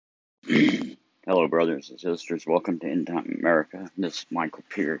Hello, brothers and sisters. Welcome to End Time America. This is Michael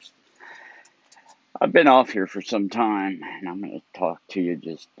Pierce. I've been off here for some time, and I'm going to talk to you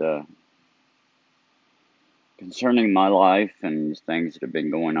just concerning my life and things that have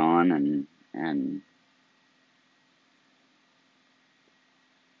been going on, and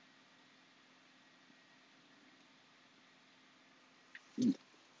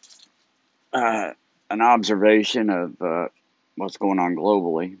an observation of what's going on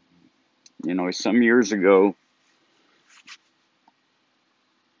globally. You know, some years ago,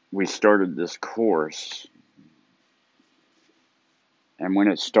 we started this course, and when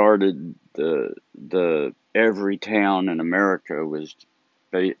it started, the every town in America was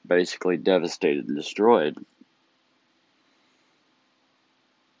basically devastated and destroyed.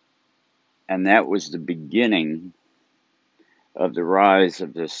 And that was the beginning of the rise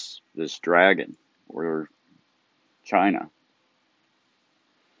of this dragon, or China.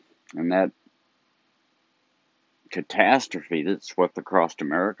 And that catastrophe that swept across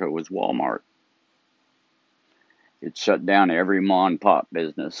America was Walmart. It shut down every mom and pop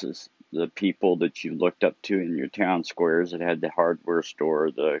businesses. The people that you looked up to in your town squares that had the hardware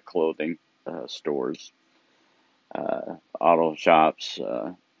store, the clothing stores, auto shops,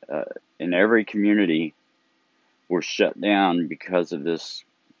 in every community were shut down because of this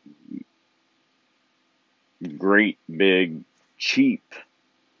great big cheap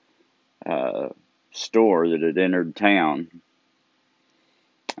store that had entered town,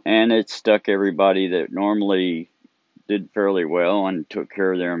 and it stuck everybody that normally did fairly well and took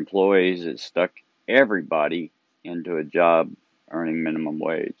care of their employees. It stuck everybody into a job earning minimum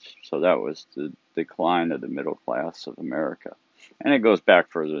wage. So that was the decline of the middle class of America. And it goes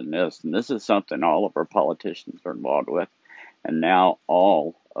back further than this, and this is something all of our politicians are involved with, and now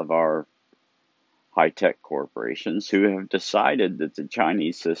all of our high-tech corporations who have decided that the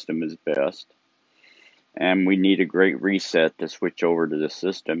Chinese system is best, and we need a great reset to switch over to the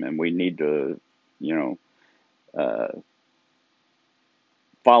system, and we need to,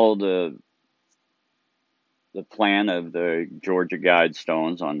 follow the plan of the Georgia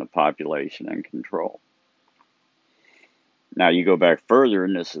Guidestones on the population and control. Now you go back further,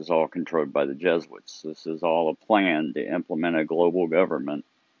 and this is all controlled by the Jesuits. This is all a plan to implement a global government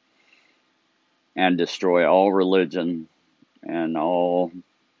and destroy all religion and all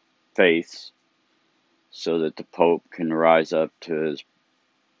faiths so that the Pope can rise up to his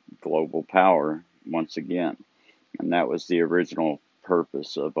global power once again. And that was the original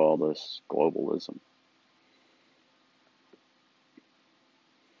purpose of all this globalism.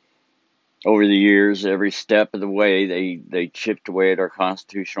 Over the years, every step of the way, they chipped away at our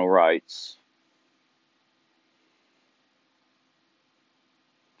constitutional rights,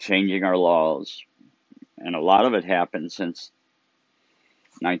 changing our laws. And a lot of it happened since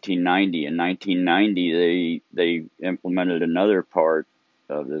 1990. In 1990, they implemented another part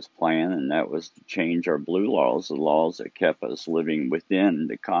of this plan, and that was to change our blue laws, the laws that kept us living within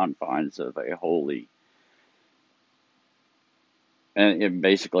the confines of a holy, and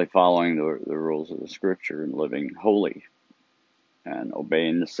basically following the rules of the scripture and living holy and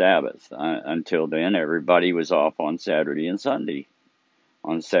obeying the Sabbath. Until then, everybody was off on Saturday and Sunday.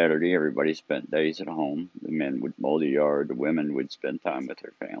 On Saturday, everybody spent days at home. The men would mow the yard. The women would spend time with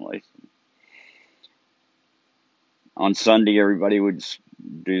their families. On Sunday, everybody would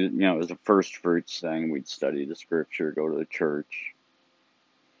do, it was a first fruits thing. We'd study the scripture, go to the church.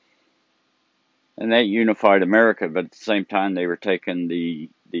 And that unified America, but at the same time, they were taking the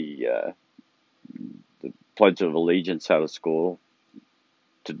Pledge of Allegiance out of school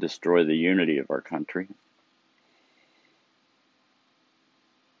to destroy the unity of our country.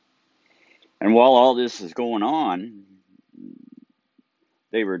 And while all this is going on,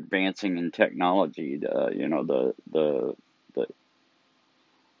 they were advancing in technology. The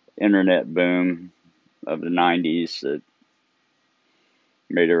internet boom of the 90s that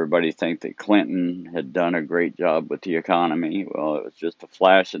made everybody think that Clinton had done a great job with the economy. Well, it was just a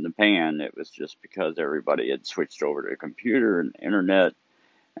flash in the pan. It was just because everybody had switched over to a computer and internet,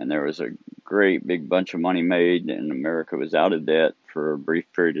 and there was a great big bunch of money made, and America was out of debt for a brief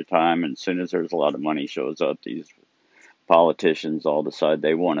period of time. And as soon as there's a lot of money shows up, these politicians all decide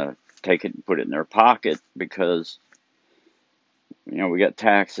they want to take it and put it in their pocket because, we got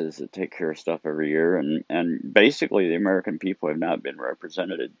taxes that take care of stuff every year. And basically the American people have not been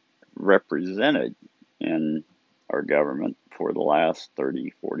represented in our government for the last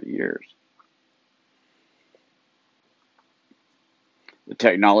 30, 40 years. The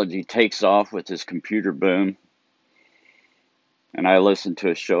technology takes off with this computer boom. And I listened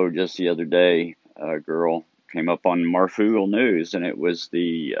to a show just the other day, a girl came up on Marfoogle News, and it was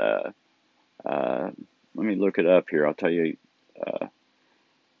the let me look it up here. I'll tell you.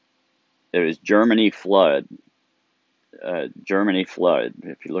 It was Germany flood. Germany flood.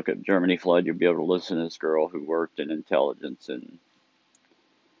 If you look at Germany flood, you'll be able to listen to this girl who worked in intelligence in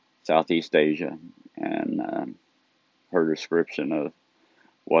Southeast Asia, and her description of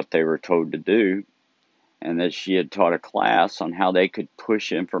what they were told to do, and that she had taught a class on how they could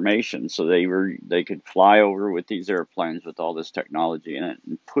push information. So they could fly over with these airplanes with all this technology in it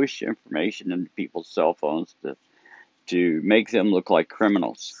and push information into people's cell phones to make them look like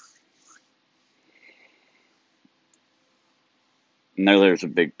criminals. Now there's a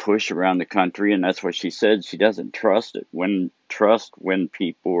big push around the country, and that's what she said. She doesn't trust it. When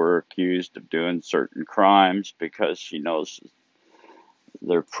people are accused of doing certain crimes, because she knows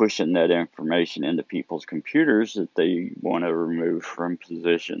they're pushing that information into people's computers that they want to remove from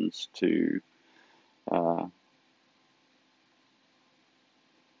positions to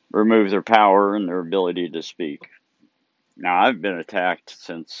remove their power and their ability to speak. Now, I've been attacked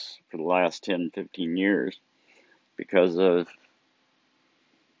for the last 10, 15 years because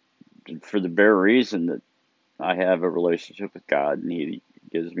for the bare reason that I have a relationship with God, and He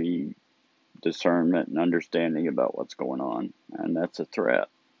gives me discernment and understanding about what's going on, and that's a threat.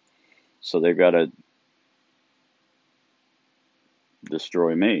 So they've got to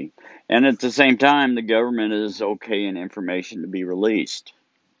destroy me. And at the same time, the government is okaying information to be released.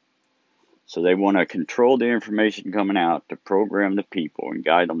 So they want to control the information coming out to program the people and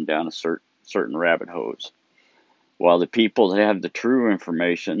guide them down a certain rabbit holes. While the people that have the true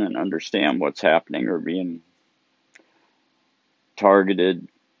information and understand what's happening are being targeted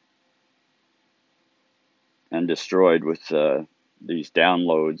and destroyed with these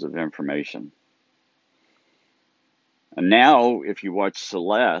downloads of information. And now, if you watch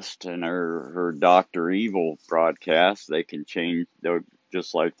Celeste and her Dr. Evil broadcast, they can change,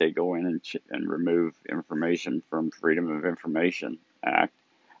 just like they go in and remove information from Freedom of Information Act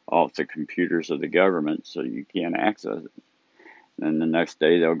off the computers of the government so you can't access it. And the next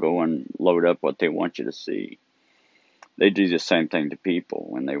day they'll go and load up what they want you to see. They do the same thing to people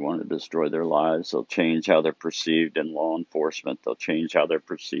when they want to destroy their lives. They'll change how they're perceived in law enforcement. They'll change how they're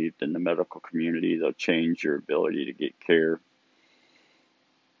perceived in the medical community. They'll change your ability to get care.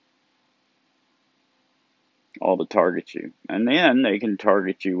 All to target you. And then they can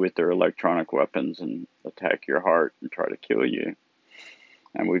target you with their electronic weapons and attack your heart and try to kill you.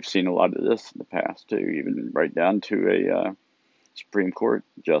 And we've seen a lot of this in the past too, even right down to a Supreme Court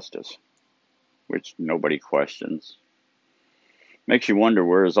justice, which nobody questions. Makes you wonder,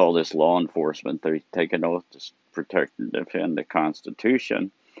 where is all this law enforcement? They take an oath to protect and defend the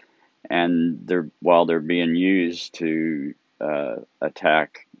Constitution, and while they're being used to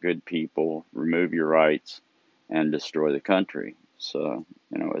attack good people, remove your rights, and destroy the country. So,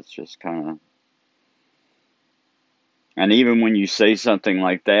 it's just kind of... And even when you say something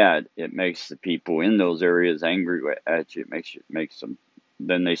like that, it makes the people in those areas angry at you. It makes them...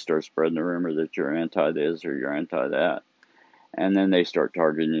 Then they start spreading the rumor that you're anti this or you're anti that. And then they start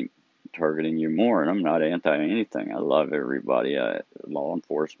targeting you more. And I'm not anti anything. I love everybody. Law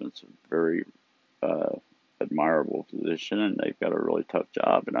enforcement's a very admirable position, and they've got a really tough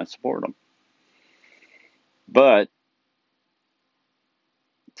job, and I support them. But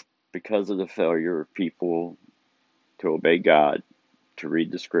because of the failure of people to obey God, to read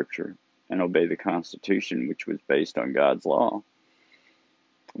the Scripture, and obey the Constitution, which was based on God's law,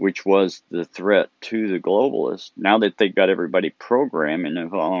 which was the threat to the globalists, now that they've got everybody programming and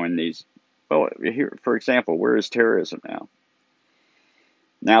following these... Well, here, for example, where is terrorism now?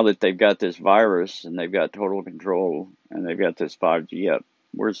 Now that they've got this virus and they've got total control and they've got this 5G up,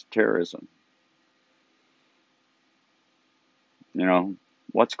 where's terrorism?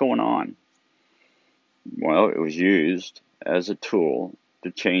 What's going on? Well, it was used as a tool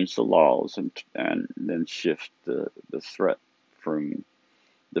to change the laws and then shift the threat from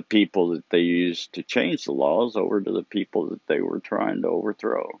the people that they used to change the laws over to the people that they were trying to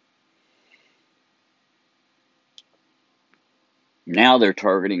overthrow. Now they're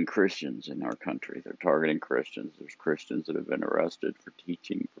targeting Christians in our country. They're targeting Christians. There's Christians that have been arrested for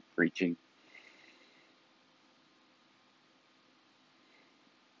teaching, for preaching.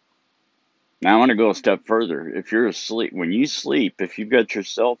 Now I want to go a step further. If you're asleep, when you sleep, if you've got your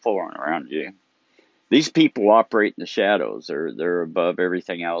cell phone around you, these people operate in the shadows. They're above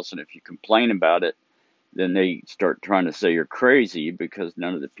everything else, and if you complain about it, then they start trying to say you're crazy because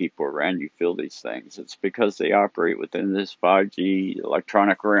none of the people around you feel these things. It's because they operate within this 5G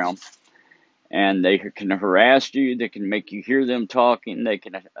electronic realm, and they can harass you. They can make you hear them talking. They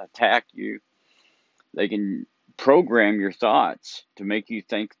can attack you. They can program your thoughts to make you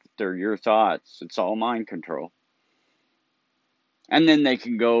think that they're your thoughts. It's all mind control. And then they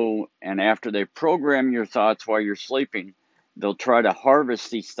can go, and after they program your thoughts while you're sleeping, they'll try to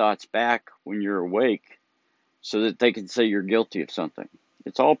harvest these thoughts back when you're awake so that they can say you're guilty of something.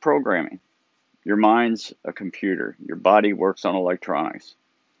 It's all programming. Your mind's a computer. Your body works on electronics.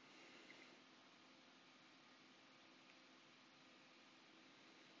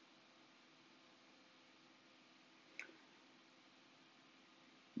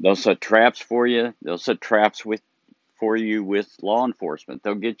 They'll set traps for you. They'll set traps for you with law enforcement.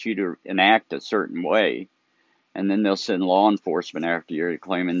 They'll get you to enact a certain way, and then they'll send law enforcement after you,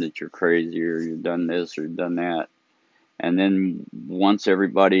 claiming that you're crazy or you've done this or you've done that. And then once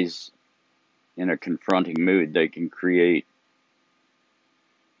everybody's in a confronting mood, they can create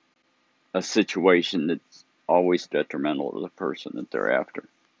a situation that's always detrimental to the person that they're after.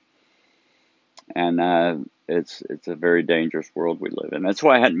 And it's a very dangerous world we live in. That's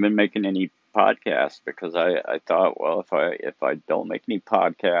why I hadn't been making any podcasts, because I thought, well, if I don't make any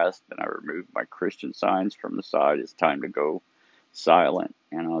podcasts, then I remove my Christian signs from the side, it's time to go silent,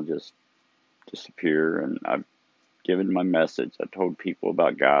 and I'll just disappear. And I've given my message. I told people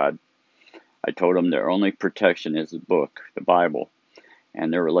about God. I told them their only protection is the book, the Bible,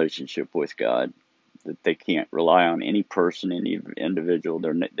 and their relationship with God. That they can't rely on any person, any individual.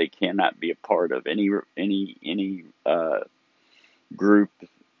 They cannot be a part of any group,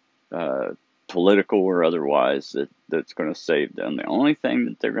 political or otherwise, that's going to save them. The only thing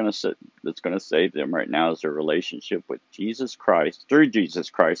that that's going to save them right now is their relationship with Jesus Christ, through Jesus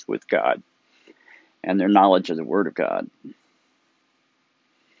Christ, with God, and their knowledge of the Word of God.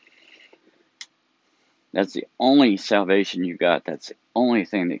 That's the only salvation you got. That's the only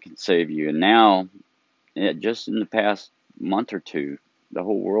thing that can save you. And now, just in the past month or two, the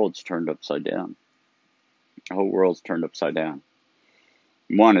whole world's turned upside down. The whole world's turned upside down.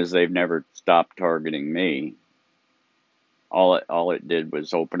 One is they've never stopped targeting me. All it did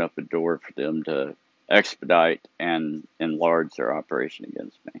was open up a door for them to expedite and enlarge their operation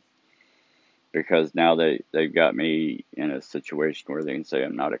against me. Because now they've got me in a situation where they can say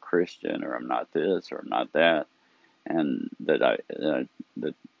I'm not a Christian, or I'm not this, or I'm not that, and that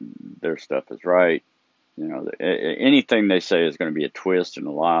that their stuff is right. Anything they say is going to be a twist and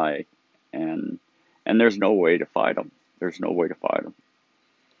a lie, and there's no way to fight them. There's no way to fight them.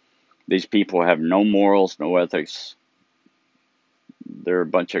 These people have no morals, no ethics. They're a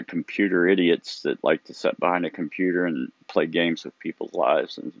bunch of computer idiots that like to sit behind a computer and play games with people's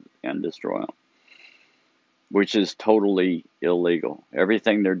lives and destroy them, which is totally illegal.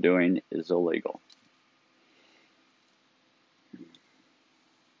 Everything they're doing is illegal.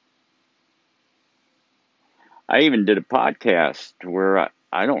 I even did a podcast where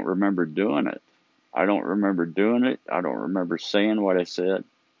I don't remember doing it. I don't remember doing it. I don't remember saying what I said.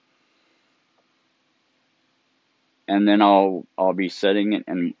 And then I'll be sitting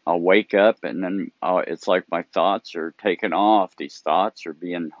and I'll wake up, and then it's like my thoughts are taken off. These thoughts are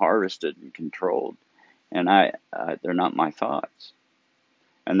being harvested and controlled, and they're not my thoughts,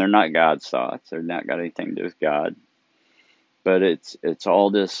 and they're not God's thoughts. They're not got anything to do with God. But it's all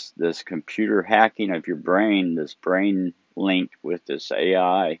this computer hacking of your brain, this brain linked with this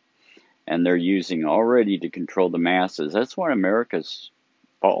AI, and they're using already to control the masses. That's why America's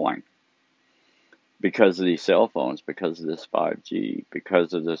falling. Because of these cell phones, because of this 5G,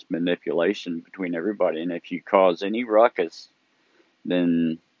 because of this manipulation between everybody. And if you cause any ruckus,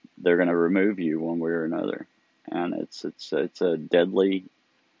 then they're going to remove you one way or another. And it's a deadly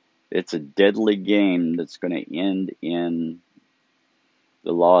game that's going to end in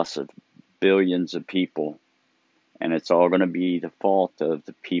the loss of billions of people. And it's all going to be the fault of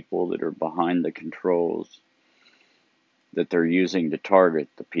the people that are behind the controls that they're using to target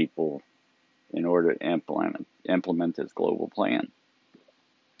the people in order to implement this global plan.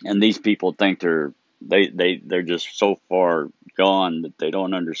 And these people think they're just so far gone that they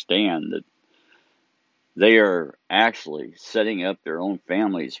don't understand that they are actually setting up their own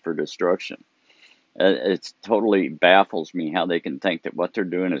families for destruction. It totally baffles me how they can think that what they're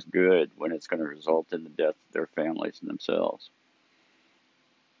doing is good when it's going to result in the death of their families and themselves.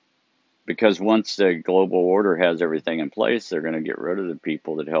 Because once the global order has everything in place, they're going to get rid of the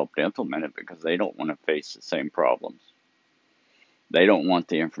people that helped implement it, because they don't want to face the same problems. They don't want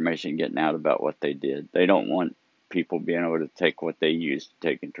the information getting out about what they did. They don't want people being able to take what they used to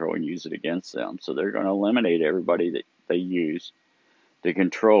take control and use it against them. So they're going to eliminate everybody that they use to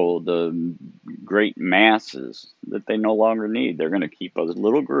control the great masses that they no longer need. They're going to keep a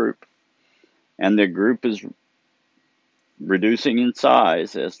little group, and the group is reducing in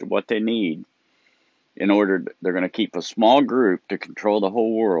size as to what they need. they're going to keep a small group to control the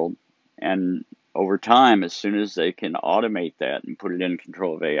whole world. And over time, as soon as they can automate that and put it in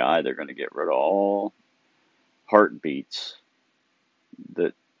control of AI, they're going to get rid of all heartbeats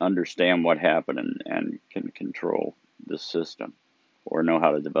that understand what happened and can control the system or know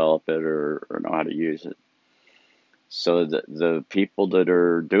how to develop it or know how to use it. So the people that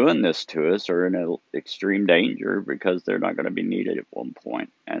are doing this to us are in extreme danger because they're not going to be needed at one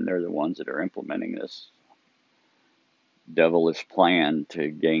point, and they're the ones that are implementing this devilish plan to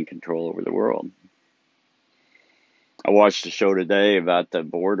gain control over the world. I watched a show today about the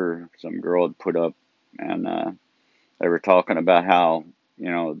border. Some girl had put up, and they were talking about how, you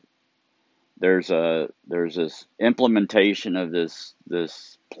know, there's this implementation of this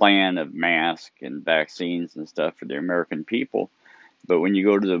plan of masks and vaccines and stuff for the American people, but when you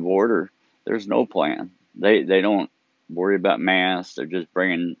go to the border, there's no plan. They don't worry about masks. They're just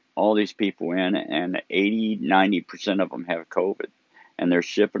bringing all these people in, and 80-90% of them have COVID, and they're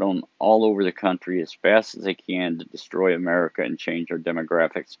shipping them all over the country as fast as they can to destroy America and change our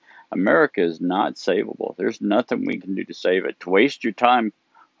demographics. America is not savable. There's nothing we can do to save it. To waste your time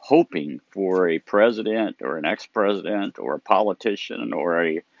hoping for a president or an ex-president or a politician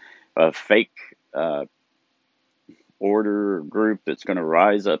or a fake order or group that's going to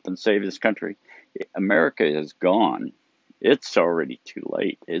rise up and save this country. America is gone. It's already too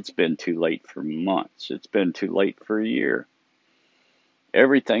late. It's been too late for months. It's been too late for a year.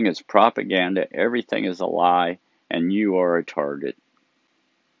 Everything is propaganda. Everything is a lie, and you are a target.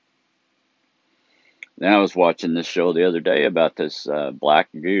 Then I was watching this show the other day about this black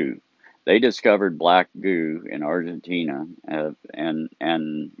goo. They discovered black goo in Argentina,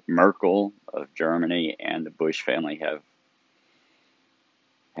 and Merkel of Germany and the Bush family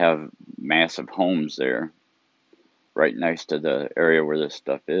have massive homes there, right next to the area where this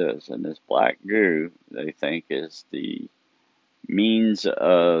stuff is. And this black goo, they think, is the means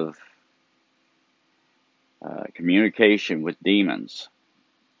of communication with demons,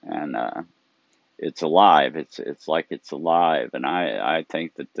 and it's alive. It's like it's alive, and I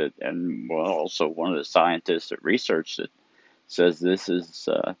think that and well, also one of the scientists that researched it says this is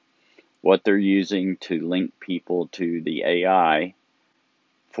what they're using to link people to the AI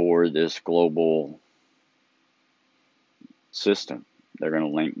for this global system. They're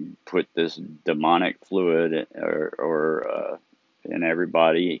going to put this demonic fluid or in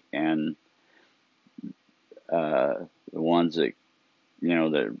everybody, and the ones that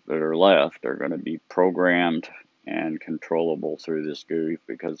that are left are going to be programmed and controllable through this goo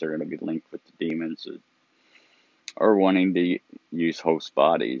because they're going to be linked with the demons that are wanting to use host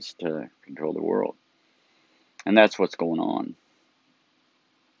bodies to control the world. And that's what's going on.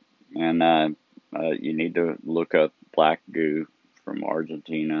 And you need to look up black goo from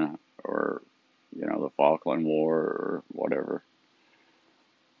Argentina or the Falkland War or whatever.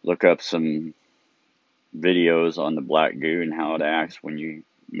 Look up some videos on the black goo and how it acts when you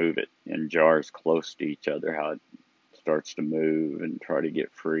move it in jars close to each other, how it starts to move and try to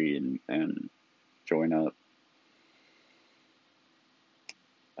get free and join up.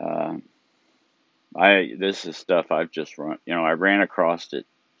 This is stuff I've just I ran across it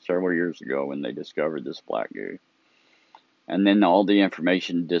several years ago when they discovered this black goo, and then all the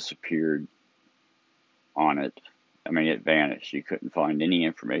information disappeared on it. I mean, it vanished. You couldn't find any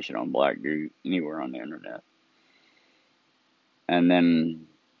information on black goo anywhere on the internet. And then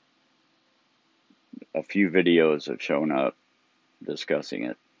a few videos have shown up discussing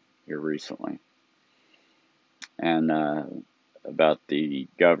it here recently, and about the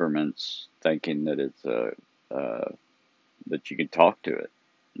governments thinking that it's that you can talk to it,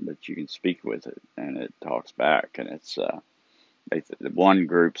 that you can speak with it, and it talks back. And it's the one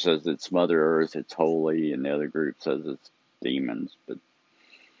group says it's Mother Earth, it's holy, and the other group says it's demons. But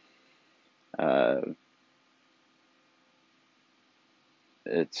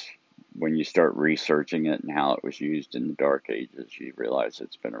it's when you start researching it and how it was used in the Dark Ages, you realize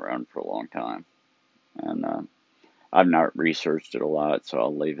it's been around for a long time. And I've not researched it a lot, so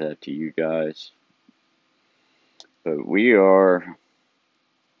I'll leave that to you guys. But we are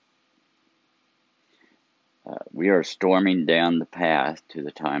storming down the path to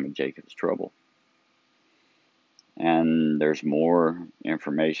the time of Jacob's trouble. And there's more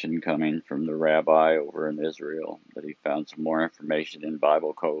information coming from the rabbi over in Israel that he found some more information in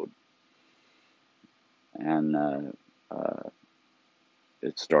Bible code. And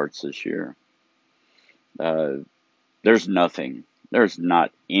it starts this year. There's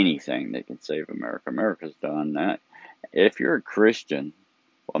not anything that can save America. America's done that. If you're a Christian,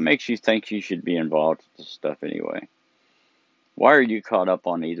 what makes you think you should be involved with this stuff anyway? Why are you caught up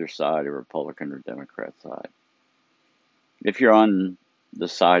on either side, a Republican or Democrat side? If you're on the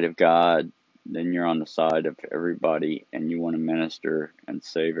side of God, then you're on the side of everybody, and you want to minister and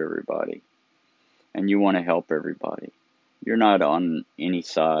save everybody, and you want to help everybody. You're not on any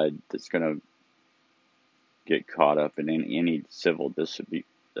side that's going to get caught up in any civil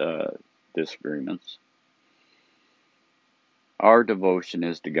disagreements. Our devotion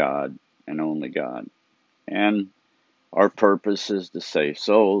is to God and only God. And our purpose is to save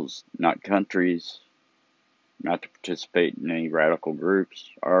souls, not countries, not to participate in any radical groups.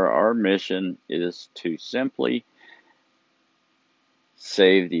 Our mission is to simply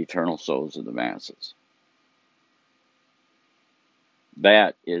save the eternal souls of the masses.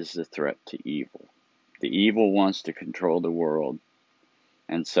 That is the threat to evil. The evil wants to control the world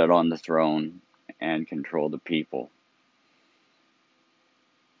and sit on the throne and control the people.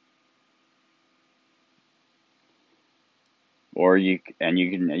 Or you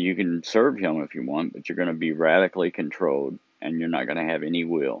can serve him if you want, but you're going to be radically controlled, and you're not going to have any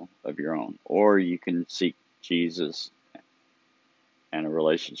will of your own. Or you can seek Jesus and a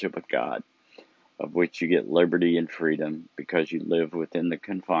relationship with God, of which you get liberty and freedom because you live within the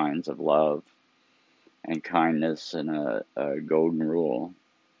confines of love and kindness and a golden rule.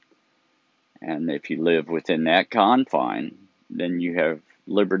 And if you live within that confine, then you have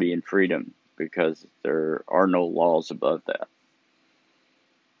liberty and freedom because there are no laws above that.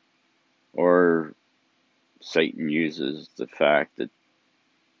 Or Satan uses the fact that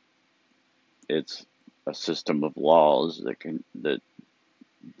it's a system of laws that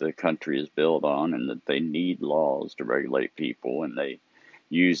the country is built on, and that they need laws to regulate people, and they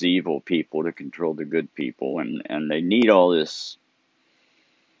use evil people to control the good people, and they need all this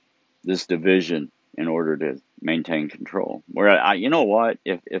division in order to maintain control. Where you know what?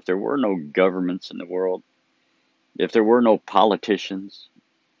 If there were no governments in the world, if there were no politicians,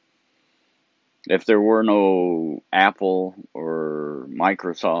 if there were no Apple or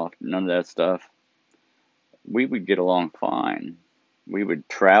Microsoft, none of that stuff, we would get along fine. We would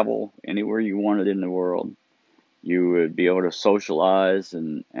travel anywhere you wanted in the world. You would be able to socialize,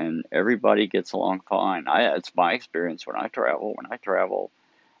 and everybody gets along fine. It's my experience when I travel. When I travel,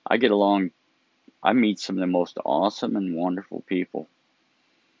 I get along. I meet some of the most awesome and wonderful people,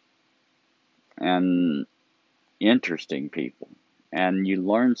 and interesting people. And you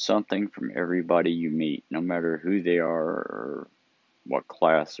learn something from everybody you meet, no matter who they are or what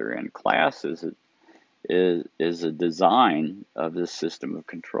class they're in. Class is a design of this system of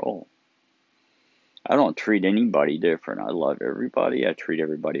control. I don't treat anybody different. I love everybody. I treat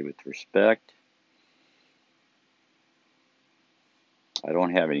everybody with respect. I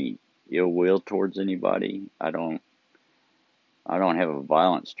don't have any ill will towards anybody. I don't have a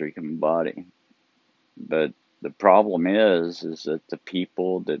violent streak in my body. But the problem is that the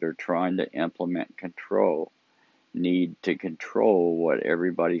people that are trying to implement control need to control what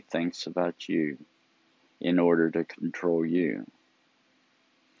everybody thinks about you in order to control you.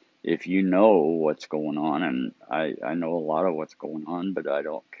 If you know what's going on, and I know a lot of what's going on, but I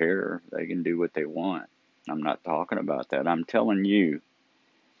don't care. They can do what they want. I'm not talking about that. I'm telling you,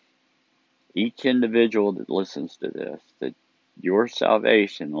 each individual that listens to this, that your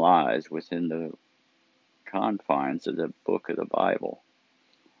salvation lies within the confines of the book of the Bible.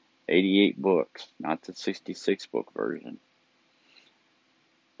 88 books, not the 66 book version.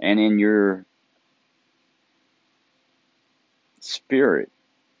 And in your spirit,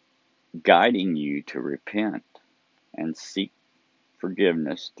 guiding you to repent and seek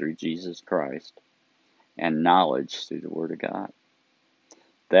forgiveness through Jesus Christ and knowledge through the Word of God.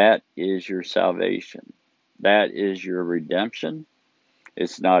 That is your salvation. That is your redemption.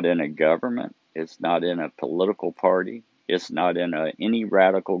 It's not in a government. It's not in a political party. It's not in any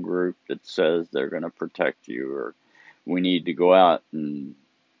radical group that says they're going to protect you, or we need to go out and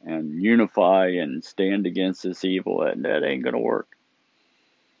unify and stand against this evil. And that ain't going to work.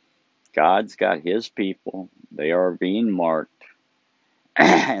 God's got his people. They are being marked,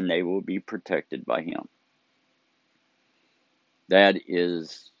 and they will be protected by him. That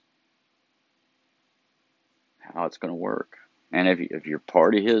is how it's going to work. And if you're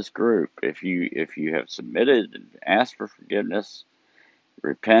part of his group, if you have submitted and asked for forgiveness,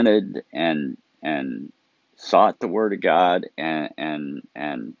 repented and sought the Word of God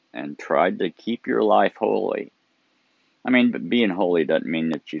and tried to keep your life holy. I mean, but being holy doesn't mean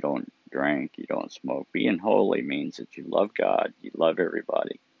that you don't drink, you don't smoke. Being holy means that you love God, you love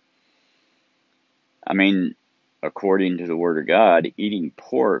everybody. I mean, according to the Word of God, eating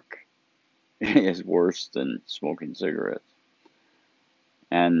pork is worse than smoking cigarettes.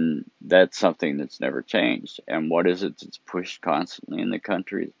 And that's something that's never changed. And what is it that's pushed constantly in the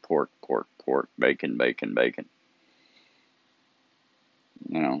country? It's pork, pork, pork, bacon, bacon, bacon.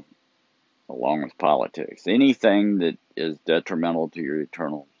 You know, along with politics. Anything that is detrimental to your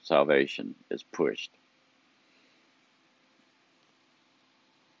eternal salvation is pushed.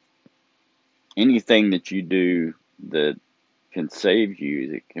 Anything that you do that can save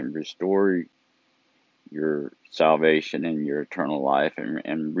you, that can restore your salvation and your eternal life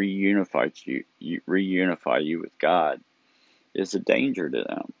and reunify you with God is a danger to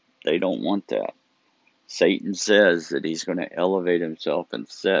them. They don't want that. Satan says that he's going to elevate himself and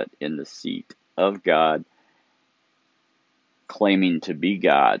sit in the seat of God, claiming to be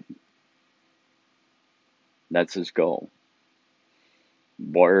God. That's his goal.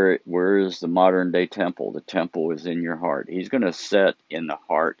 Where is the modern day temple? The temple is in your heart. He's going to sit in the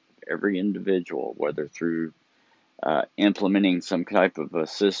heart of every individual, whether through implementing some type of a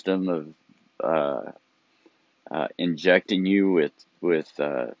system of injecting you with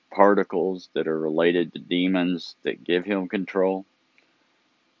particles that are related to demons that give him control,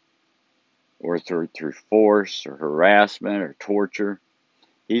 or through force or harassment or torture.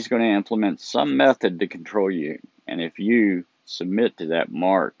 He's going to implement some method to control you. And if you submit to that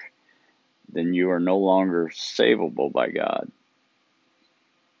mark, then you are no longer savable by God.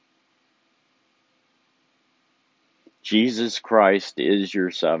 Jesus Christ is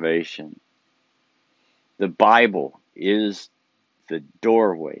your salvation. The Bible is the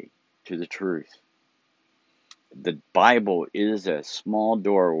doorway to the truth. The Bible is a small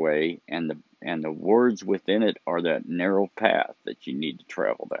doorway, and the words within it are that narrow path that you need to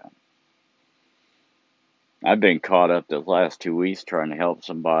travel down. I've been caught up the last 2 weeks trying to help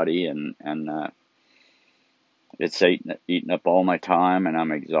somebody, and it's eating up all my time, and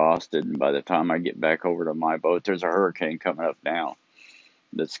I'm exhausted. And by the time I get back over to my boat, there's a hurricane coming up now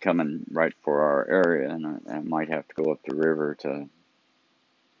that's coming right for our area, and I might have to go up the river to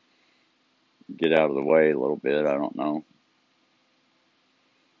get out of the way a little bit. I don't know.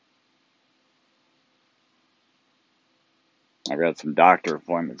 I've got some doctor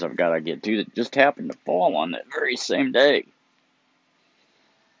appointments I've got to get to that just happened to fall on that very same day.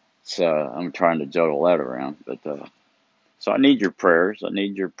 So I'm trying to juggle that around. But so I need your prayers. I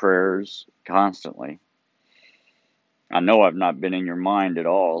need your prayers constantly. I know I've not been in your mind at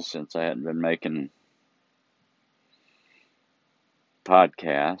all since I hadn't been making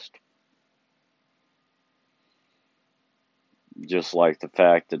podcast. Just like the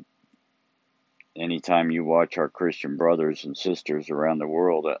fact that anytime you watch our Christian brothers and sisters around the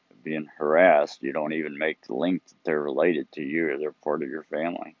world being harassed, you don't even make the link that they're related to you or they're part of your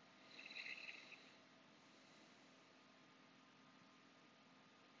family.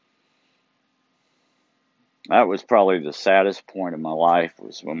 That was probably the saddest point of my life,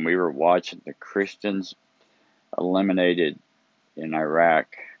 was when we were watching the Christians eliminated in Iraq,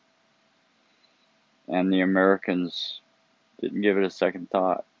 and the Americans didn't give it a second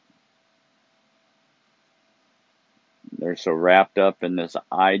thought. They're so wrapped up in this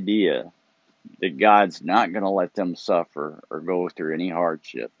idea that God's not going to let them suffer or go through any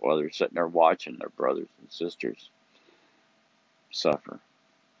hardship while they're sitting there watching their brothers and sisters suffer.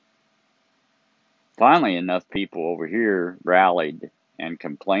 Finally, enough people over here rallied and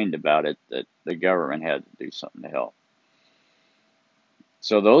complained about it that the government had to do something to help.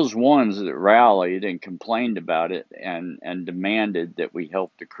 So those ones that rallied and complained about it and demanded that we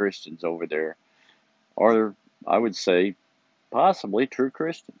help the Christians over there are, I would say, possibly true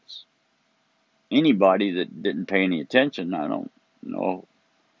Christians. Anybody that didn't pay any attention, I don't know.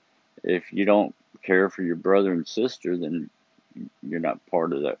 If you don't care for your brother and sister, then you're not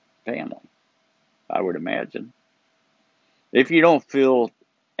part of that family, I would imagine. If you don't feel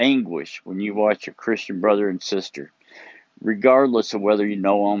anguish when you watch a Christian brother and sister, regardless of whether you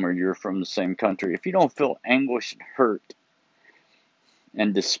know them or you're from the same country, if you don't feel anguish and hurt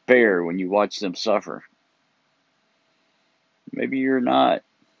and despair when you watch them suffer, maybe you're not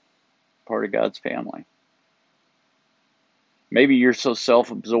part of God's family. Maybe you're so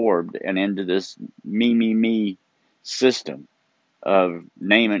self-absorbed and into this me system of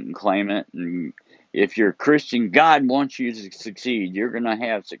name it and claim it. And if you're a Christian, God wants you to succeed. You're going to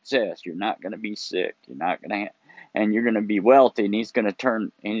have success. You're not going to be sick. You're not going to and you're going to be wealthy, and he's going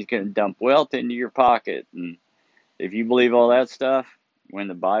to dump wealth into your pocket. And if you believe all that stuff, when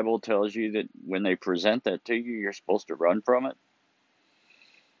the Bible tells you that when they present that to you, you're supposed to run from it,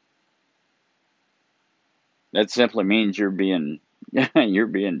 that simply means you're being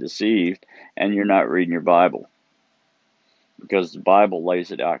deceived and you're not reading your Bible. Because the Bible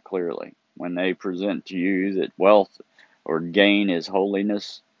lays it out clearly. When they present to you that wealth or gain his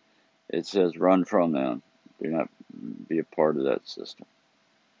holiness, it says run from them. Do not be a part of that system.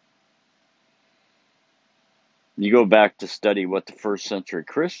 You go back to study what the first century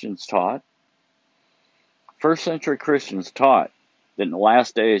Christians taught. First century Christians taught that in the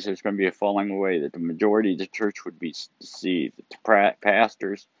last days there's going to be a falling away, that the majority of the church would be deceived, that the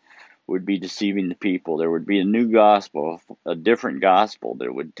pastors would be deceiving the people. There would be a new gospel, a different gospel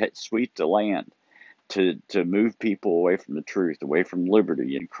that would sweep the land to move people away from the truth, away from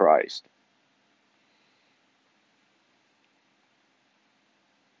liberty in Christ.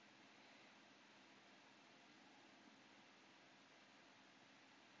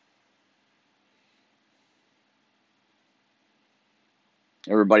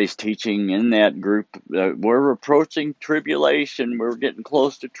 Everybody's teaching in that group, we're approaching tribulation, we're getting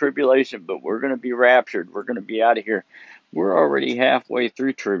close to tribulation, but we're going to be raptured, we're going to be out of here. We're already halfway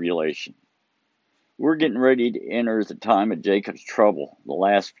through tribulation. We're getting ready to enter the time of Jacob's trouble, the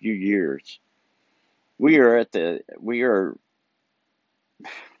last few years.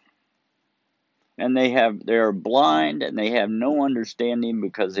 And they are blind and they have no understanding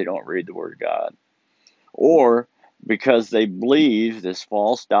because they don't read the Word of God. Or because they believe this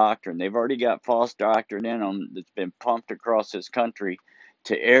false doctrine. They've already got false doctrine in them that's been pumped across this country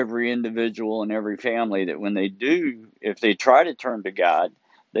to every individual and every family, that when they do, if they try to turn to God,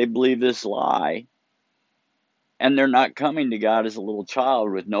 they believe this lie, and they're not coming to God as a little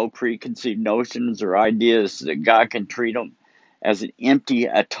child with no preconceived notions or ideas that God can treat them as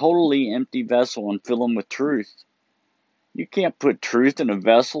a totally empty vessel and fill them with truth. You can't put truth in a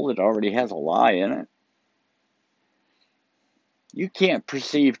vessel that already has a lie in it. You can't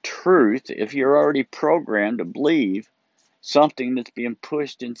perceive truth if you're already programmed to believe something that's being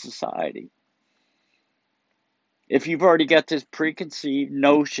pushed in society. If you've already got this preconceived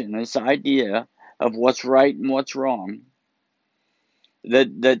notion, this idea of what's right and what's wrong,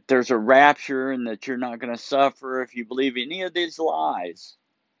 that there's a rapture and that you're not going to suffer if you believe any of these lies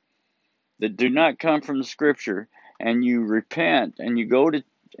that do not come from the Scripture, and you repent and you go to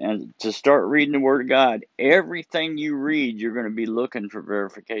start reading the Word of God, everything you read, you're going to be looking for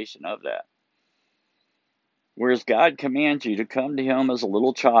verification of that. Whereas God commands you to come to Him as a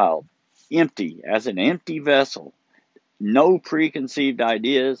little child, empty, as an empty vessel, no preconceived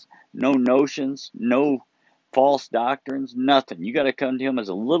ideas, no notions, no false doctrines, nothing. You got to come to Him as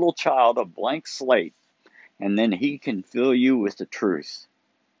a little child, a blank slate, and then He can fill you with the truth.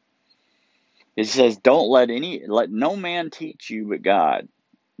 It says, don't let no man teach you but God.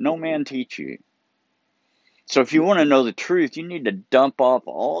 No man teach you. So if you want to know the truth, you need to dump off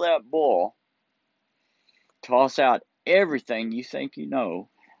all that bull, toss out everything you think you know,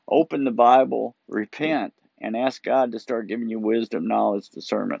 open the Bible, repent, and ask God to start giving you wisdom, knowledge,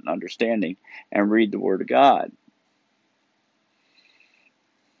 discernment, and understanding, and read the Word of God.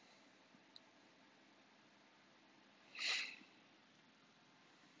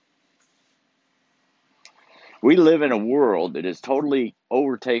 We live in a world that is totally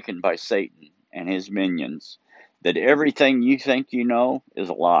overtaken by Satan and his minions, that everything you think you know is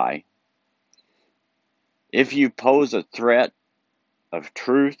a lie. If you pose a threat of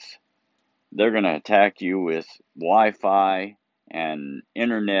truth, they're going to attack you with Wi-Fi and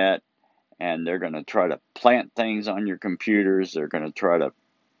internet, and they're going to try to plant things on your computers. They're going to try to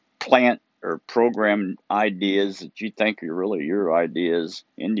plant or program ideas that you think are really your ideas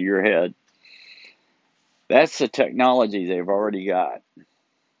into your head. That's the technology they've already got.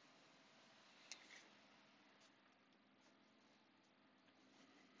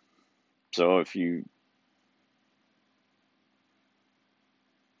 So if you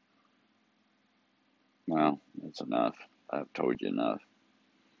well, that's enough. I've told you enough.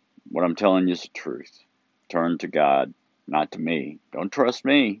 What I'm telling you is the truth. Turn to God, not to me. Don't trust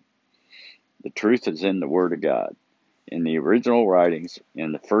me. The truth is in the Word of God, in the original writings,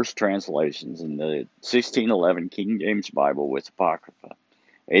 in the first translations, in the 1611 King James Bible with Apocrypha,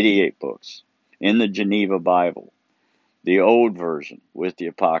 88 books, in the Geneva Bible, the old version with the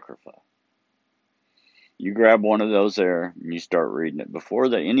Apocrypha. You grab one of those there and you start reading it. Before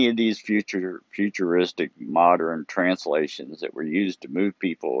any of these futuristic modern translations that were used to move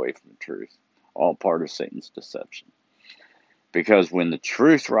people away from the truth, all part of Satan's deception. Because when the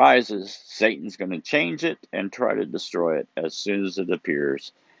truth rises, Satan's going to change it and try to destroy it as soon as it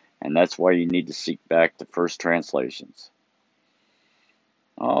appears. And that's why you need to seek back the first translations.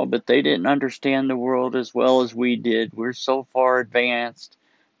 Oh, but they didn't understand the world as well as we did. We're so far advanced.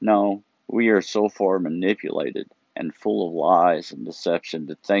 No, we are so far manipulated and full of lies and deception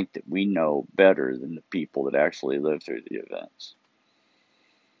to think that we know better than the people that actually lived through the events.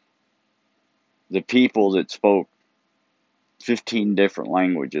 The people that spoke 15 different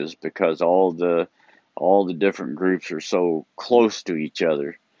languages because all the different groups are so close to each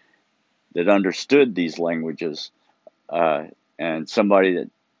other that understood these languages. And somebody that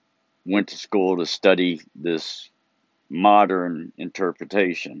went to school to study this modern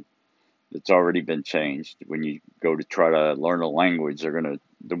interpretation that's already been changed. When you go to try to learn a language, the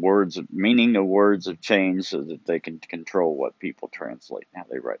meaning of words have changed so that they can control what people translate and how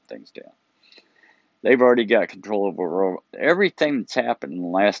they write things down. They've already got control over everything that's happened in the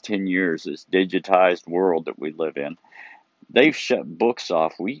last 10 years, this digitized world that we live in. They've shut books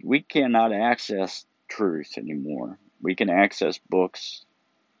off. We cannot access truth anymore. We can access books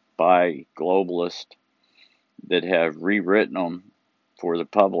by globalists that have rewritten them for the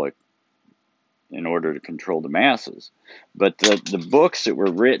public in order to control the masses. But the books that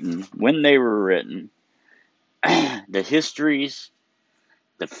were written, when they were written, the histories,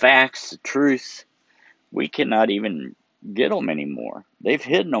 the facts, the truth, we cannot even get them anymore. They've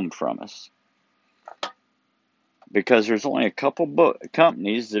hidden them from us because there's only a couple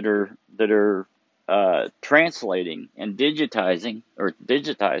companies that are translating and digitizing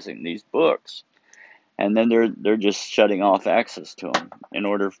these books, and then they're just shutting off access to them in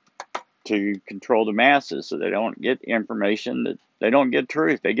order to control the masses, so they don't get information, that they don't get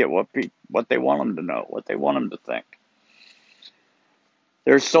truth. They get what they want them to know, what they want them to think.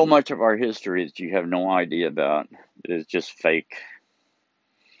 There's so much of our history that you have no idea about. It is just fake.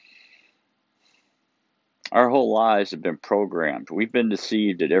 Our whole lives have been programmed. We've been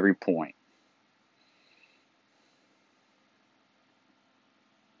deceived at every point.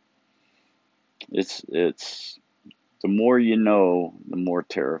 It's the more you know, the more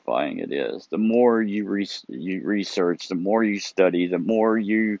terrifying it is. The more you research, the more you study, the more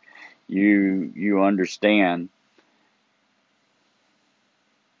you understand,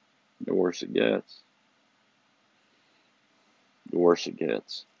 the worse it gets. The worse it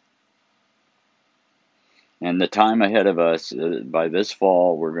gets. And the time ahead of us, by this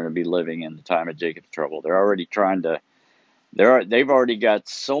fall, we're going to be living in the time of Jacob's trouble. They're already they've already got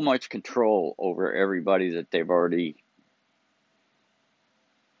so much control over everybody that they've already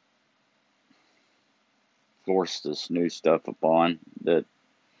forced this new stuff upon, that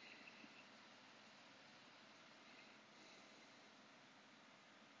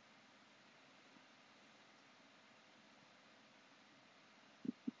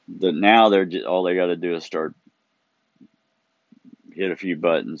now all they got to do is start, hit a few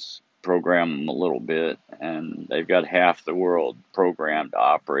buttons, program them a little bit, and they've got half the world programmed to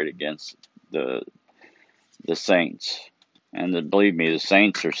operate against the saints. And believe me, the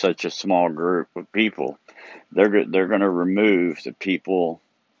saints are such a small group of people. They're going to remove the people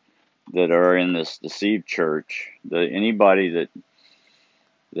that are in this deceived church. Anybody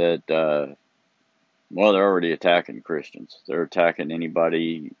that well, they're already attacking Christians. They're attacking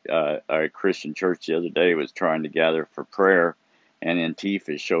anybody. A Christian church the other day was trying to gather for prayer, and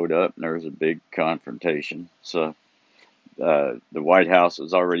Antifa showed up, and there was a big confrontation. So the White House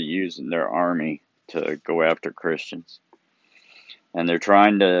is already using their army to go after Christians, and they're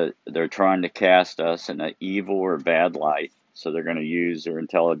trying to cast us in an evil or bad light. So they're going to use their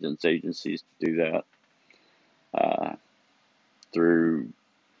intelligence agencies to do that through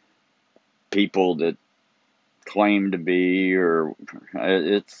people that claim to be, or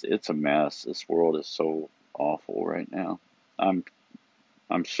it's a mess. This world is so awful right now. I'm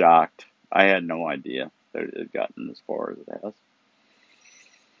shocked. I had no idea that it had gotten as far as it has.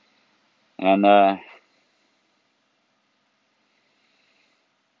 And I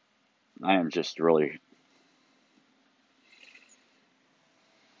am just really,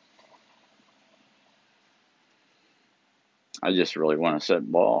 I just really want to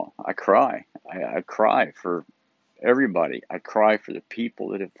set ball. I cry. I cry for everybody. I cry for the people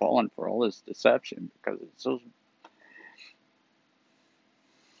that have fallen for all this deception, because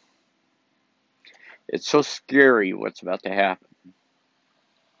it's so scary what's about to happen.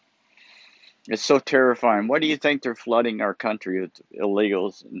 It's so terrifying. Why do you think they're flooding our country with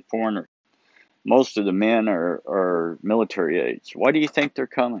illegals and foreigners? Most of the men are military age. Why do you think they're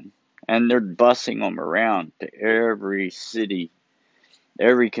coming? And they're busing them around to every city,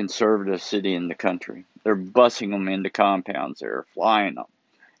 every conservative city in the country. They're busing them into compounds. They're flying them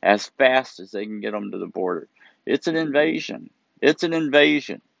as fast as they can get them to the border. It's an invasion. It's an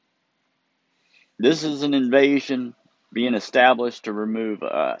invasion. This is an invasion being established to remove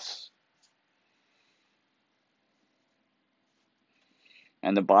us.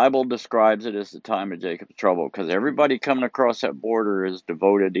 And the Bible describes it as the time of Jacob's trouble, because everybody coming across that border is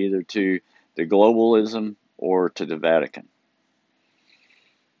devoted either to the globalism or to the Vatican.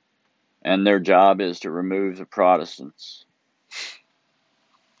 And their job is to remove the Protestants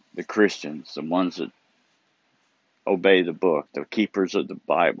the Christians, the ones that obey the book, the keepers of the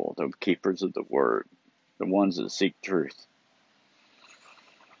Bible, the keepers of the Word, the ones that seek truth.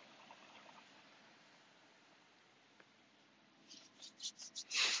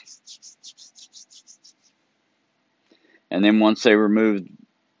 And then once they remove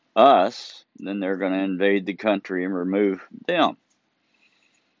us, then they're going to invade the country and remove them.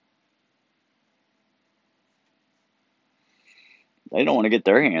 They don't want to get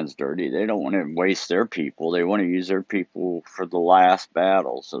their hands dirty. They don't want to waste their people. They want to use their people for the last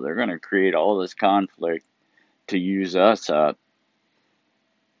battle. So they're going to create all this conflict to use us up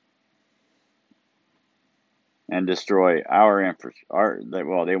and destroy our infrastructure.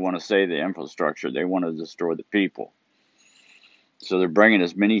 Well, they want to say the infrastructure. They want to destroy the people. So they're bringing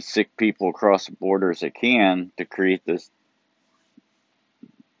as many sick people across the border as they can to create this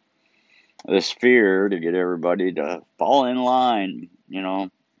fear to get everybody to fall in line,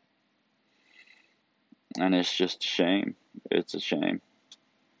 and it's just a shame. It's a shame.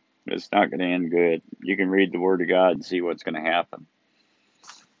 It's not going to end good. You can read the Word of God and see what's going to happen.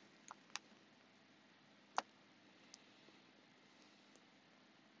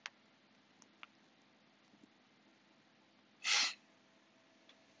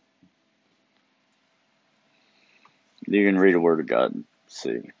 You can read the Word of God and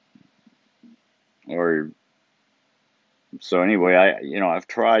see. So anyway, I've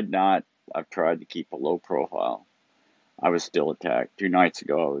tried to keep a low profile. I was still attacked. 2 nights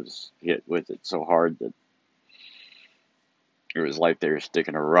ago, I was hit with it so hard that it was like they were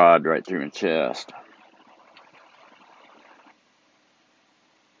sticking a rod right through my chest.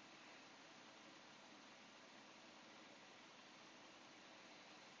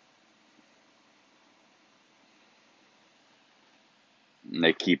 And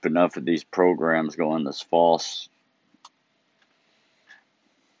they keep enough of these programs going, this false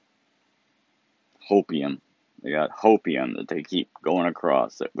hopium. They got hopium that they keep going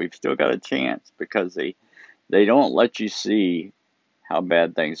across, that we've still got a chance, because they don't let you see how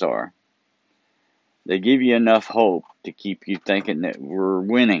bad things are. They give you enough hope to keep you thinking that we're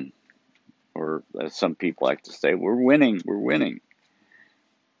winning, or as some people like to say, we're winning, we're winning.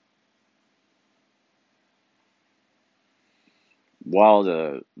 While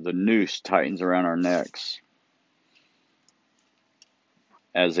the noose tightens around our necks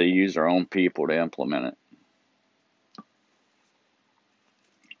as they use our own people to implement it.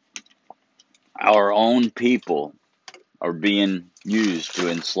 Our own people are being used to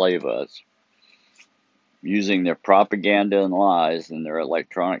enslave us, using their propaganda and lies and their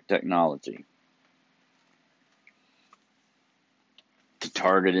electronic technology to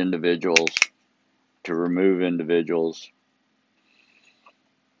target individuals, to remove individuals,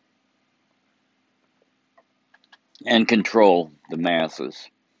 and control the masses.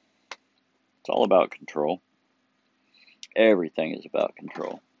 It's all about control. Everything is about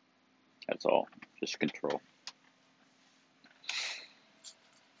control. That's all. Just control.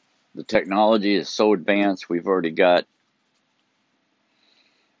 The technology is so advanced. We've got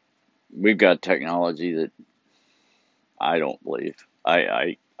technology that I don't believe.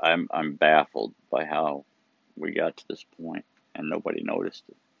 I'm baffled by how we got to this point and nobody noticed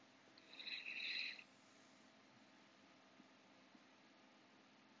it.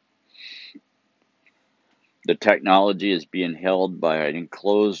 The technology is being held by an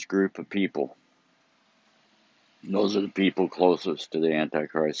enclosed group of people. Those are the people closest to the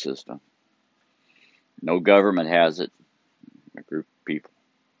Antichrist system. No government has it. A group of people.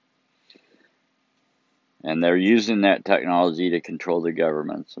 And they're using that technology to control the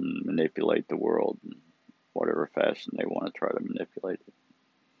governments and manipulate the world in whatever fashion they want to try to manipulate it.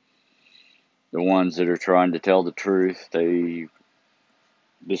 The ones that are trying to tell the truth, they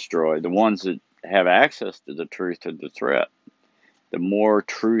destroy. The ones that have access to the truth are the threat. The more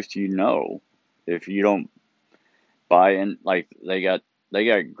truth you know, if you don't buy in, like they got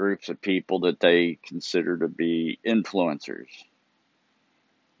groups of people that they consider to be influencers,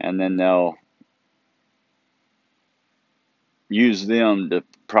 and then they'll use them to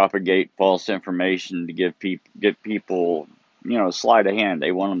propagate false information to get people, sleight of hand.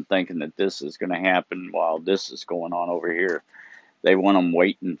 They want them thinking that this is going to happen while this is going on over here. They want them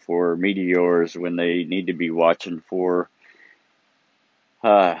waiting for meteors when they need to be watching for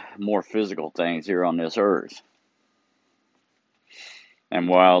more physical things here on this earth. And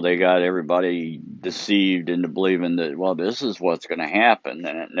while they got everybody deceived into believing that, well, this is what's going to happen,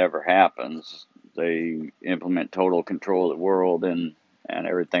 and it never happens, they implement total control of the world, and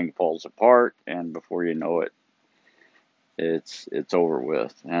everything falls apart, and before you know it, it's over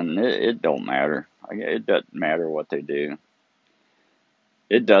with. And it don't matter. It doesn't matter what they do.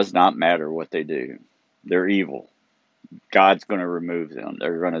 It does not matter what they do. They're evil. God's going to remove them.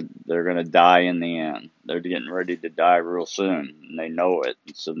 They're going to die in the end. They're getting ready to die real soon, and they know it.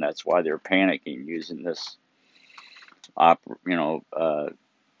 So that's why they're panicking, using this you know,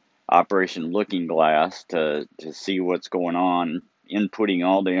 Operation Looking Glass to see what's going on, inputting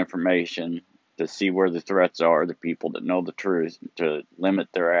all the information to see where the threats are, the people that know the truth, to limit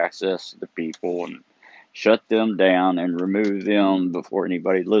their access to the people and shut them down and remove them before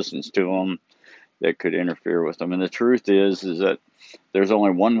anybody listens to them that could interfere with them. And the truth is that there's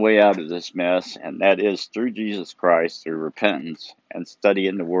only one way out of this mess, and that is through Jesus Christ, through repentance and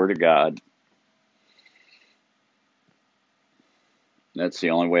studying the Word of God. That's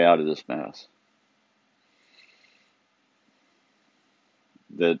the only way out of this mess.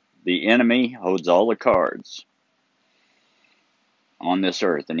 The enemy holds all the cards on this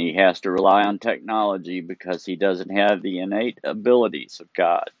earth, and he has to rely on technology because he doesn't have the innate abilities of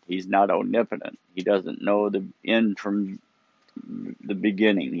God. He's not omnipotent. He doesn't know the end from the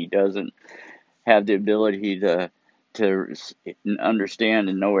beginning. He doesn't have the ability to understand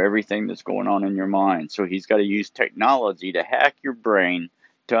and know everything that's going on in your mind. So he's got to use technology to hack your brain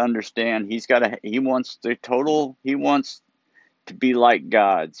to understand. He wants to be like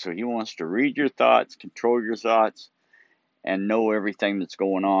God. So he wants to read your thoughts, control your thoughts, and know everything that's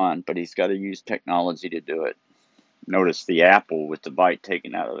going on, but he's got to use technology to do it. Notice the apple with the bite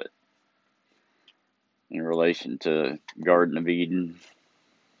taken out of it in relation to Garden of Eden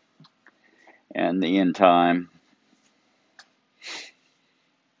and the end time.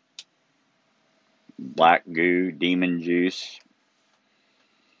 Black goo, demon juice.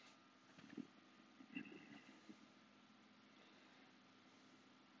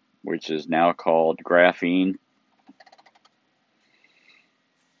 Which is now called graphene.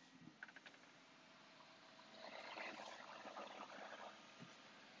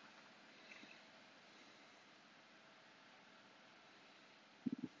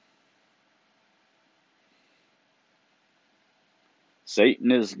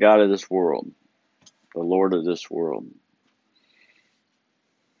 Satan is the god of this world, the Lord of this world.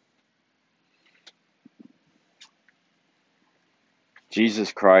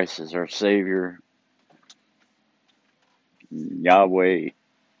 Jesus Christ is our Savior. Yahweh,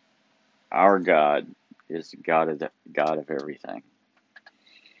 our God, is the God of everything.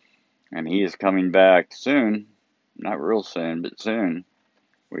 And he is coming back soon. Not real soon, but soon.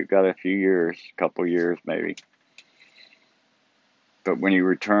 We've got a few years, couple years maybe. But when he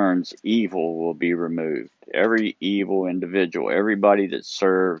returns, evil will be removed. Every evil individual, everybody that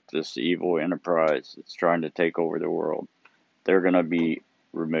served this evil enterprise that's trying to take over the world, they're going to be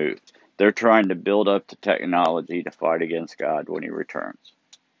removed. They're trying to build up the technology to fight against God when he returns.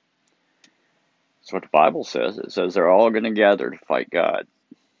 That's what the Bible says. It says they're all going to gather to fight God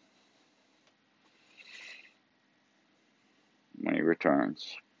when he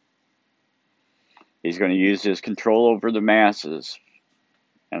returns. He's going to use his control over the masses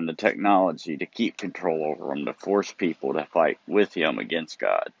and the technology to keep control over them, to force people to fight with him against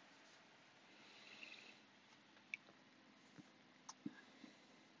God.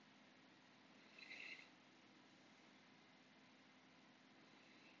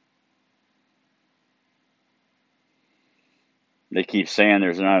 They keep saying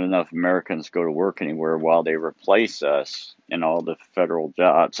there's not enough Americans go to work anywhere while they replace us in all the federal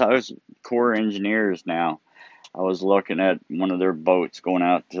jobs. I was Corps engineers now. I was looking at one of their boats going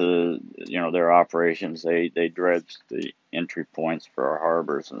out to, their operations. They dredged the entry points for our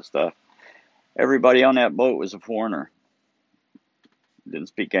harbors and stuff. Everybody on that boat was a foreigner. Didn't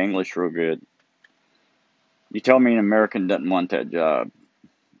speak English real good. You tell me an American doesn't want that job.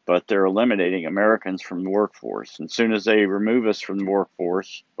 But they're eliminating Americans from the workforce. And as soon as they remove us from the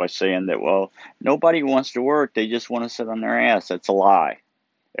workforce by saying that, well, nobody wants to work, they just want to sit on their ass, that's a lie.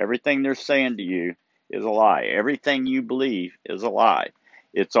 Everything they're saying to you is a lie. Everything you believe is a lie.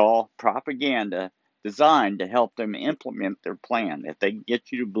 It's all propaganda designed to help them implement their plan. If they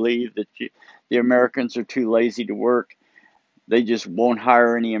get you to believe that the Americans are too lazy to work, they just won't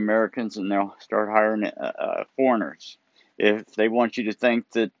hire any Americans and they'll start hiring foreigners. If they want you to think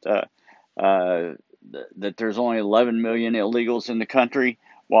that that there's only 11 million illegals in the country,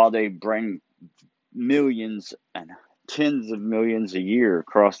 while they bring millions and tens of millions a year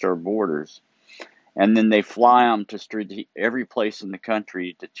across our borders, and then they fly them to every place in the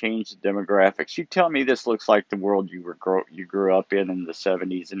country to change the demographics. You tell me this looks like the world you grew up in the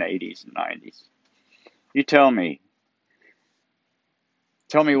 70s and 80s and 90s. You tell me.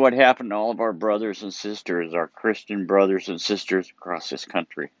 Tell me what happened to all of our brothers and sisters, our Christian brothers and sisters across this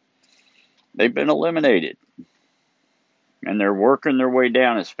country. They've been eliminated. And they're working their way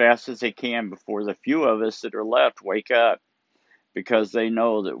down as fast as they can before the few of us that are left wake up, because they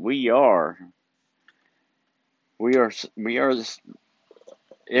know that we are,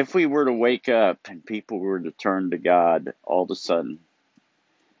 if we were to wake up and people were to turn to God, all of a sudden,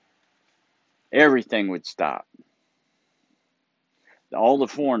 everything would stop. All the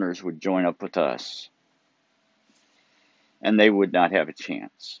foreigners would join up with us, and they would not have a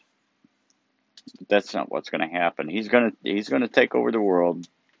chance. But that's not what's going to happen. He's going to take over the world.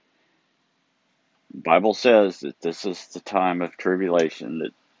 The Bible says that this is the time of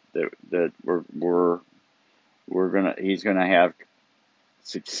tribulation, that he's gonna have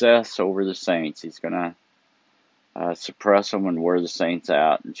success over the saints. He's gonna suppress them and wear the saints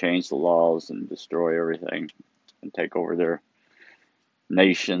out and change the laws and destroy everything and take over their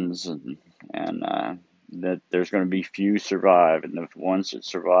nations, and that there's going to be few survive, and the ones that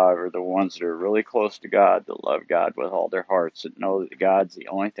survive are the ones that are really close to God, that love God with all their hearts, that know that God's the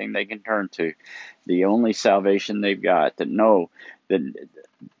only thing they can turn to, the only salvation they've got, that know that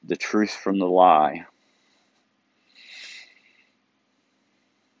the truth from the lie.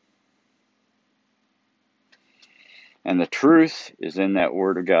 And the truth is in that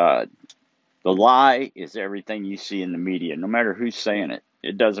Word of God. The lie is everything you see in the media, no matter who's saying it.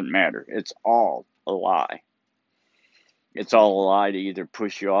 It doesn't matter. It's all a lie. It's all a lie to either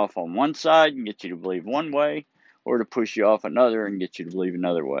push you off on one side and get you to believe one way, or to push you off another and get you to believe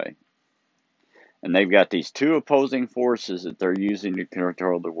another way. And they've got these two opposing forces that they're using to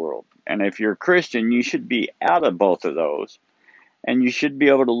control the world. And if you're a Christian, you should be out of both of those, and you should be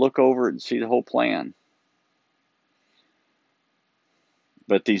able to look over it and see the whole plan.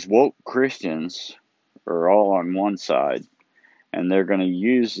 But these woke Christians are all on one side, and they're going to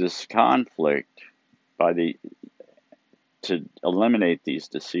use this conflict to eliminate these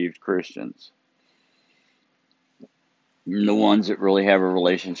deceived Christians. The ones that really have a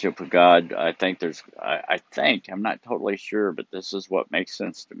relationship with God, I think I'm not totally sure, but this is what makes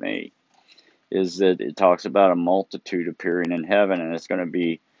sense to me, is that it talks about a multitude appearing in heaven, and it's going to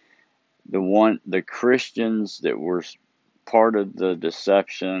be the Christians that were part of the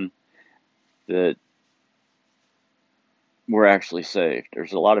deception, that were actually saved.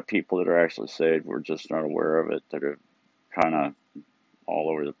 There's a lot of people that are actually saved. We're just not aware of it, that are kind of all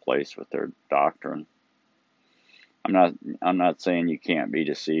over the place with their doctrine. I'm not saying you can't be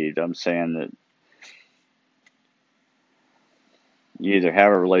deceived. I'm saying that you either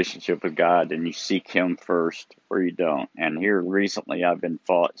have a relationship with God and you seek Him first, or you don't. And here recently, I've been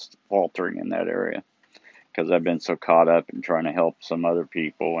faltering in that area, because I've been so caught up in trying to help some other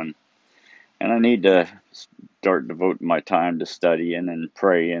people, and I need to start devoting my time to studying and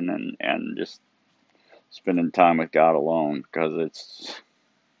praying and just spending time with God alone, because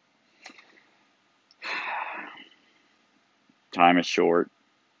time is short,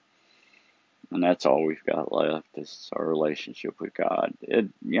 and that's all we've got left is our relationship with God.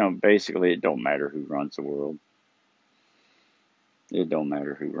 Basically, it don't matter who runs the world. It don't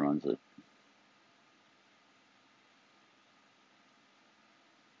matter who runs it.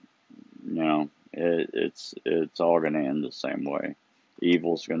 It's all going to end the same way.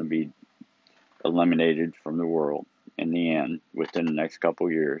 Evil's going to be eliminated from the world in the end. Within the next couple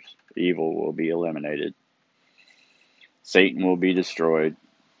of years, evil will be eliminated. Satan will be destroyed.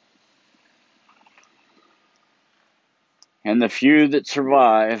 And the few that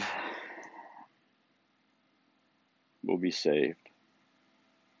survive will be saved.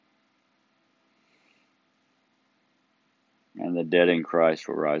 And the dead in Christ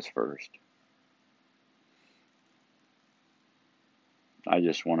will rise first. I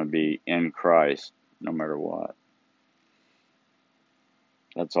just want to be in Christ no matter what.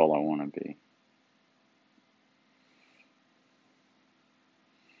 That's all I want to be.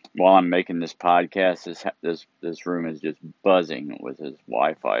 While I'm making this podcast, this room is just buzzing with his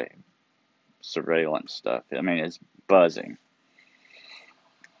Wi-Fi surveillance stuff. I mean, it's buzzing.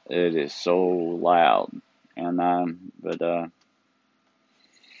 It is so loud, and but I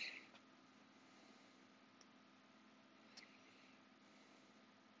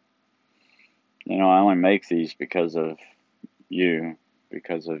only make these because of you,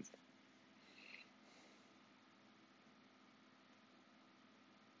 because of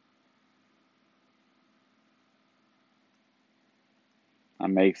I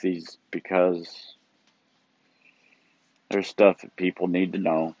make these because there's stuff that people need to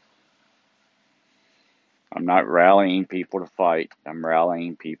know. I'm not rallying people to fight. I'm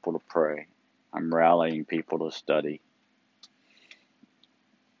rallying people to pray. I'm rallying people to study.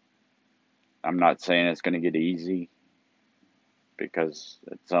 I'm not saying it's going to get easy, because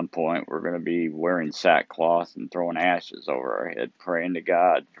at some point we're going to be wearing sackcloth and throwing ashes over our head, praying to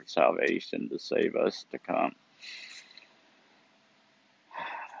God for salvation to save us to come.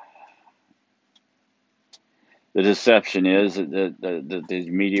 The deception is that these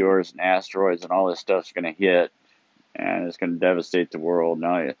meteors and asteroids and all this stuff's going to hit, and it's going to devastate the world.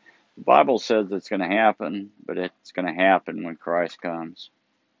 Now, the Bible says it's going to happen, but it's going to happen when Christ comes.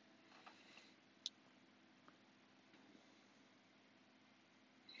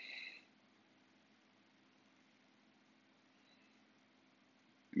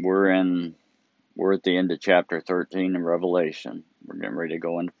 We're at the end of chapter 13 in Revelation. We're getting ready to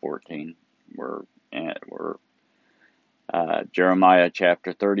go into 14. We're Jeremiah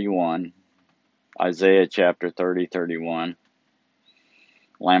chapter 31, Isaiah chapter 30, 31.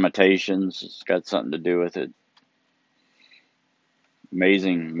 Lamentations, it's got something to do with it.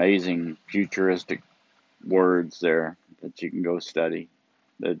 Amazing futuristic words there that you can go study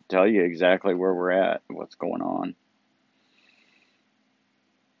that tell you exactly where we're at, what's going on.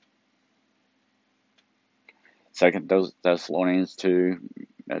 Second Thessalonians 2,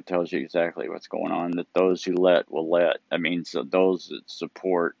 that tells you exactly what's going on, that those who let will let. That means that those that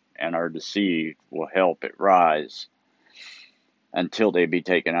support and are deceived will help it rise until they be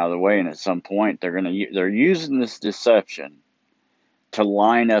taken out of the way. And at some point, they're using this deception to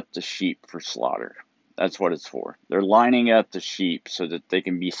line up the sheep for slaughter. That's what it's for. They're lining up the sheep so that they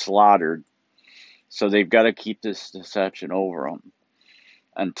can be slaughtered. So they've got to keep this deception over them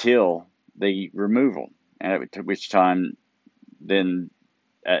until they remove them. And at which time, then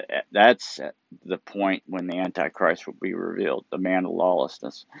that's the point when the Antichrist will be revealed, the man of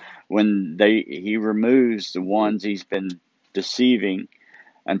lawlessness. When he removes the ones he's been deceiving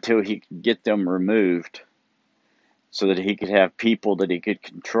until he can get them removed, so that he could have people that he could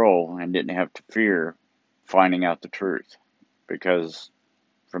control and didn't have to fear finding out the truth. Because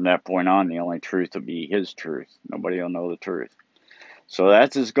from that point on, the only truth will be his truth. Nobody will know the truth. So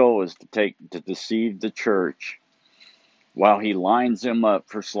that's his goal, is to deceive the church while he lines them up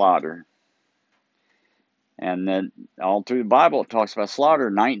for slaughter. And then all through the Bible, it talks about slaughter.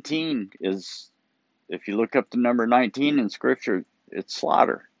 19 is, if you look up the number 19 in Scripture, it's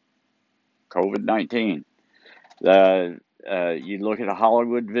slaughter. COVID-19. You look at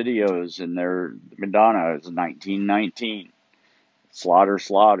Hollywood videos, and Madonna is 1919. Slaughter.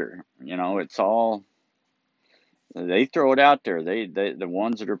 It's all, they throw it out there. The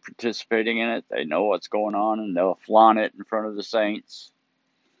ones that are participating in it, they know what's going on, and they'll flaunt it in front of the saints.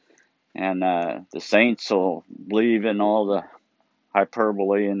 And the saints will believe in all the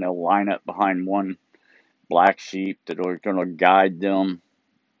hyperbole, and they'll line up behind one black sheep that are going to guide them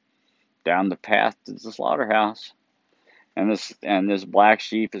down the path to the slaughterhouse. And this black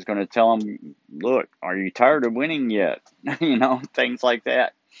sheep is going to tell them, look, are you tired of winning yet? Things like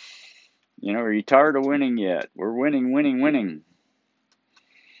that. Are you tired of winning yet? We're winning.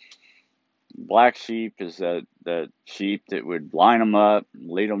 Black sheep is that sheep that would line them up,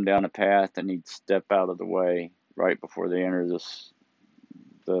 lead them down a path, and he'd step out of the way right before they enter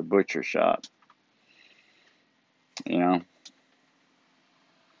the butcher shop.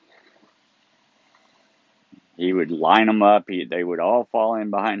 He would line them up. They would all fall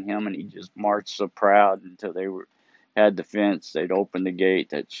in behind him, and he'd just march so proud until they had the fence. They'd open the gate.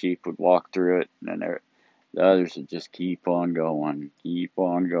 That sheep would walk through it, and then the others would just keep on going,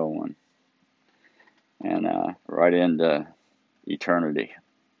 and right into eternity.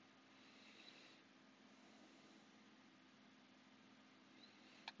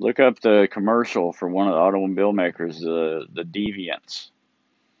 Look up the commercial for one of the automobile makers, the Deviants.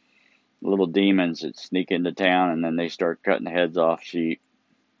 Little demons that sneak into town, and then they start cutting the heads off sheep.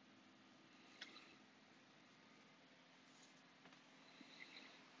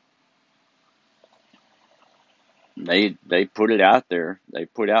 They put it out there. They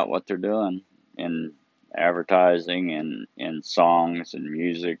put out what they're doing in advertising and in songs and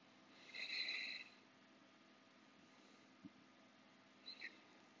music.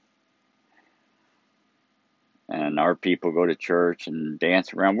 And our people go to church and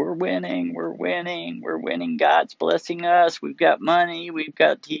dance around. We're winning. God's blessing us. We've got money. We've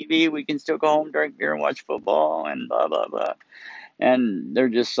got TV. We can still go home, drink beer, and watch football, and blah, blah, blah. And they're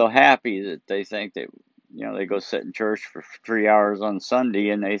just so happy that they think that, they go sit in church for 3 hours on Sunday,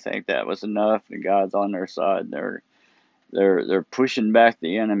 and they think that was enough, and God's on their side. They're pushing back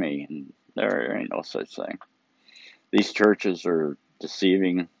the enemy, and there ain't no such thing. These churches are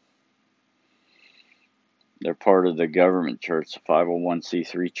deceiving. They're part of the government church, the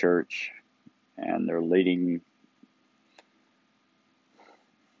 501c3 church, and they're leading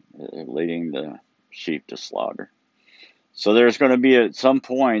the sheep to slaughter. So there's going to be at some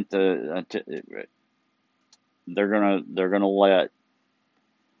point they're gonna let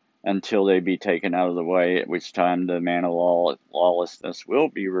until they be taken out of the way, at which time the man of lawlessness will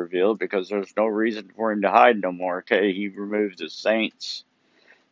be revealed, because there's no reason for him to hide no more. Okay, he removed the saints